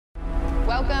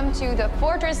welcome to the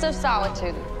Fortress of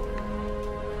Solitude.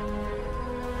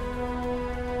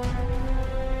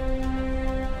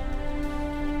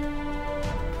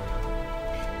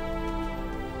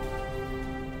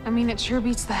 I mean, it sure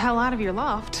beats the hell out of your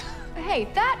loft. Hey,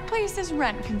 that place is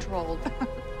rent controlled.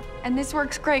 And this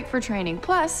works great for training.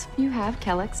 Plus, you have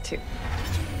Kellex too.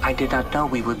 I did not know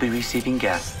we would be receiving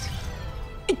guests.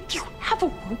 You have a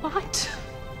robot?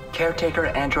 Caretaker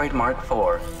Android Mark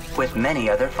IV, with many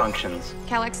other functions.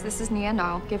 Kellex, this is Nia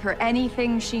Nall. Give her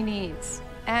anything she needs.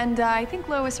 And I think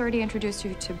Lois already introduced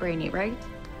you to Brainy, right?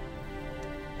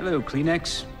 Hello,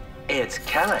 Kleenex. It's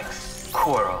Kellex,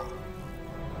 Coral.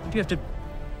 Do you have to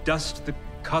dust the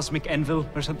cosmic anvil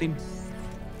or something?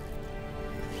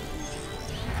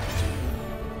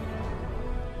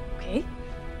 Okay.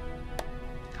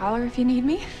 Holler if you need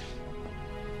me.